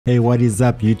Hey, what is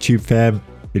up YouTube fam?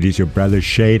 It is your brother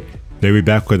Shane. Today we're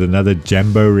back with another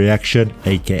Jambo reaction,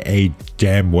 aka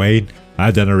JamWayne.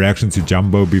 I've done a reaction to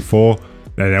Jambo before,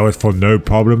 and that was for no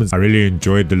problems. I really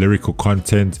enjoyed the lyrical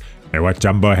content and what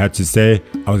Jambo had to say.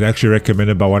 I was actually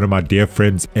recommended by one of my dear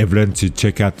friends, Evelyn, to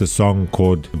check out the song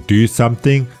called Do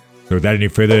Something. So without any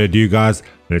further ado guys,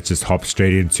 let's just hop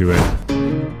straight into it.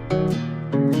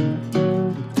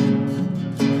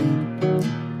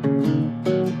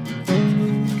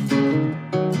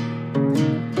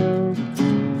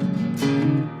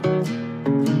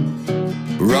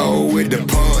 Roll with the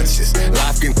punches,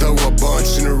 life can throw a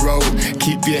bunch in a row.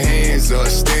 Keep your hands up,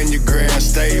 stand your ground,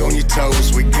 stay on your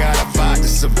toes. We gotta fight to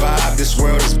survive, this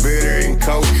world is bitter and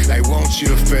cold. They want you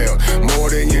to fail, more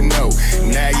than you know.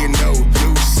 Now you know,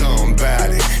 do something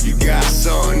about it. You got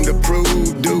something to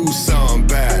prove, do something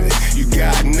about it. You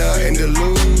got nothing to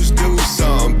lose, do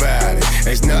something about it.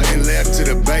 There's nothing left to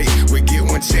debate, we get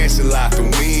one chance in life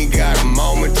and we ain't got a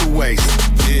moment to waste.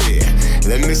 Yeah,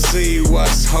 let me see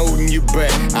what's holding you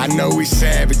back. I know we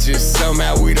savages,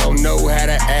 somehow we don't know how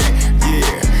to act.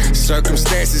 Yeah,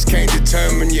 circumstances can't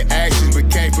determine your actions. We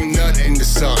came from nothing to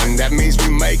something, that means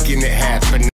we making it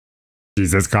happen.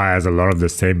 This guy has a lot of the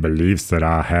same beliefs that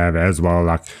I have as well.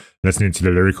 Like listening to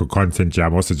the lyrical content,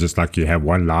 I'm also just like, you have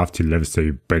one life to live, so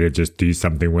you better just do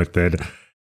something with it.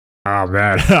 Oh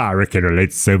man, I reckon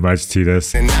relate so much to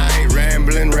this. And I ain't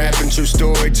rambling, rapping true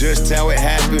story, just how it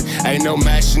happened. Ain't no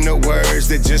matching the words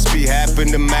that just be happen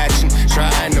to matching.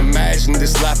 Trying to imagine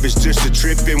this life is just a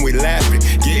trip and we laughing.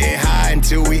 Getting high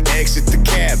until we exit the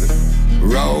cabin.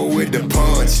 Roll with the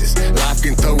punches, life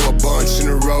can throw a bunch in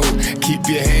a row. Keep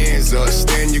your hands up,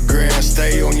 stand your ground,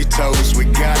 stay on your toes. We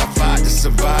gotta fight to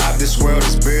survive, this world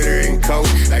is bitter and cold.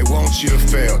 They want you to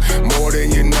fail, more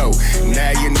than you know.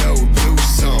 Now you know, do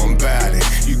something about it.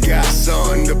 You got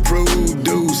something to prove,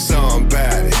 do something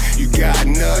about it. You got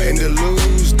nothing to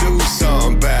lose, do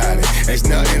something about it. There's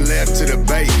nothing left to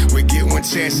debate, we get one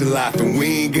chance in life and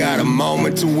we ain't got a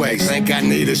moment to waste. Think I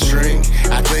need a shrink,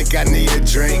 I think I need a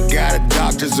drink. Got a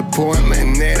doctor's appointment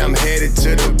and then I'm headed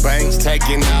to the banks,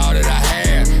 taking all that I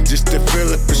have just to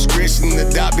fill a prescription. The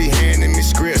doc be handing me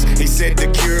scripts, he said to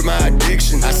cure my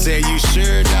addiction. I said, you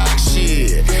sure doc?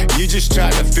 Shit, you just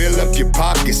try to fill up your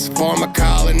pockets. Pharma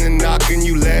calling and knocking,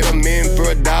 you let them in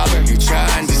for $1. You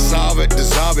trying to solve it,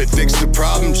 dissolve it, fix the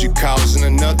problems you causing.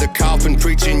 Another coffin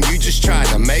preaching, you just trying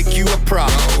to make you a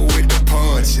problem. Roll with the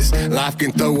punches, life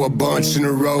can throw a bunch in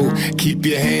a row. Keep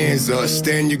your hands up,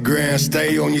 stand your ground,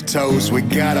 stay on your toes. We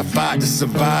gotta fight to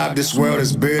survive, this world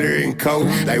is bitter and cold.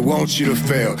 They want you to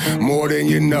fail, more than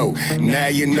you know. Now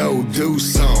you know, do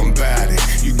something about it.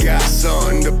 You got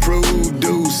something to prove,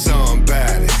 do something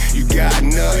about it. You got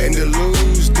nothing to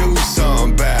lose, do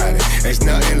something about it. There's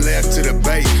nothing left to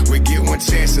debate, we get one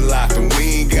chance in life and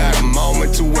we ain't got a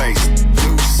moment to waste.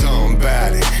 Do something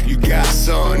about it. You got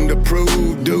something to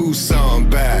prove, do something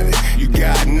about it. You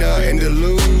got nothing to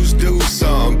lose, do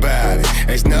something about it.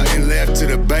 There's nothing left to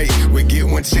debate, we get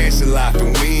one chance in life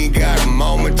and we ain't got a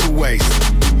moment to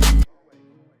waste.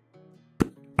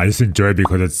 I just enjoy it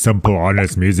because it's simple,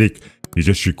 honest music. He's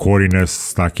just recording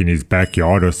this like in his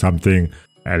backyard or something,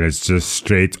 and it's just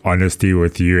straight honesty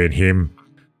with you and him.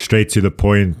 Straight to the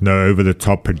point, no over the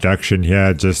top production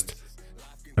here, just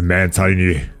a man telling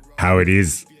you how it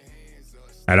is.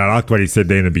 And I liked what he said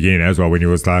there in the beginning as well, when he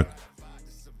was like,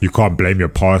 you can't blame your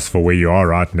past for where you are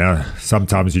right now.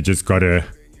 Sometimes you just gotta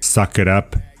suck it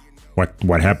up.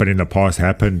 What happened in the past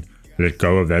happened. Let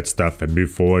go of that stuff and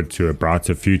move forward to a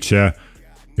brighter future.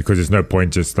 Because there's no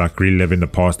point just like reliving the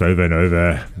past over and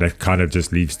over. That kind of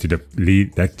just leads to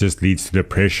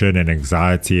depression and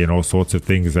anxiety and all sorts of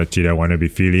things that you don't want to be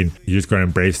feeling. You just got to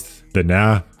embrace the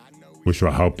now, which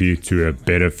will help you to a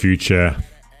better future.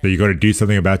 So you got to do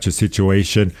something about your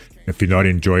situation if you're not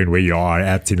enjoying where you are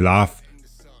at in life.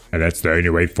 And that's the only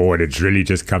way forward. It really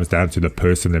just comes down to the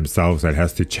person themselves that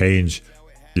has to change.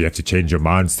 You have to change your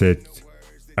mindset.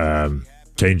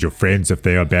 Change your friends if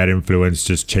they are bad influence.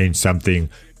 Just change something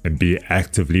and be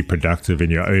actively productive in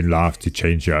your own life to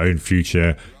change your own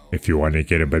future if you want to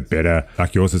get a bit better.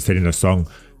 Like you also said in the song,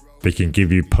 they can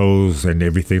give you pills and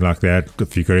everything like that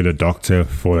if you go to the doctor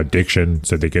for addiction.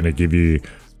 So they're going to give you,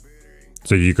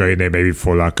 so you go in there maybe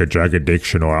for like a drug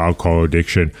addiction or alcohol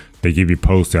addiction, they give you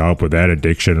pills to help with that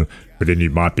addiction, but then you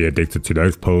might be addicted to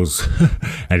those pills.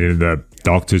 And then the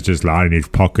doctor's just lying in his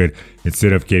pocket.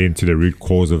 Instead of getting to the root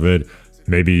cause of it,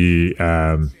 maybe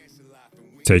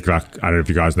take like, I don't know if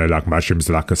you guys know, like mushrooms,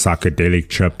 like a psychedelic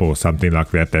trip or something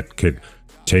like that, that could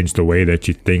change the way that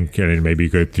you think, and then maybe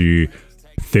go through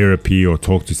therapy or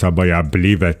talk to somebody. I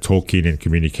believe that talking and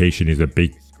communication is a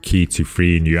big key to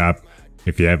freeing you up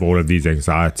If you have all of these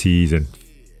anxieties and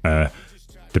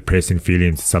depressing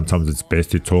feelings, sometimes it's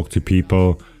best to talk to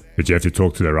people, but you have to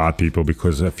talk to the right people,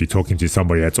 because if you're talking to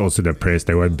somebody that's also depressed,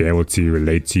 they won't be able to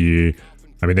relate to you.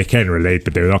 I mean, they can relate,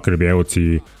 but they're not going to be able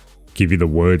to give you the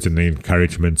words and the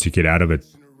encouragement to get out of it.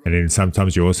 And then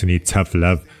sometimes you also need tough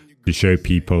love to show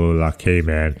people like, hey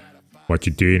man, what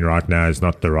you're doing right now is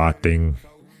not the right thing.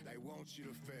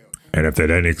 And if they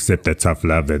don't accept that tough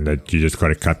love, then you just got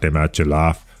to cut them out your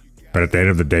life. But at the end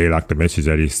of the day, like the message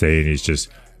that he's saying is just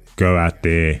go out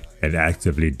there and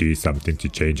actively do something to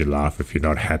change your life if you're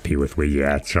not happy with where you're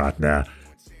at right now.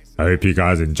 I hope you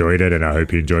guys enjoyed it, and I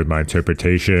hope you enjoyed my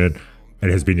interpretation. It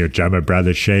has been your Jammer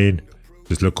brother Shane.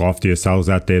 Just look after yourselves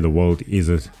out there. The world is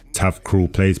a tough, cruel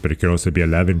place, but it can also be a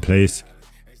loving place.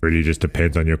 Really just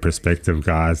depends on your perspective,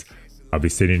 guys. I'll be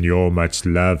sending you all much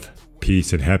love,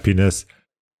 peace, and happiness.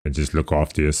 And just look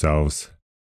after yourselves.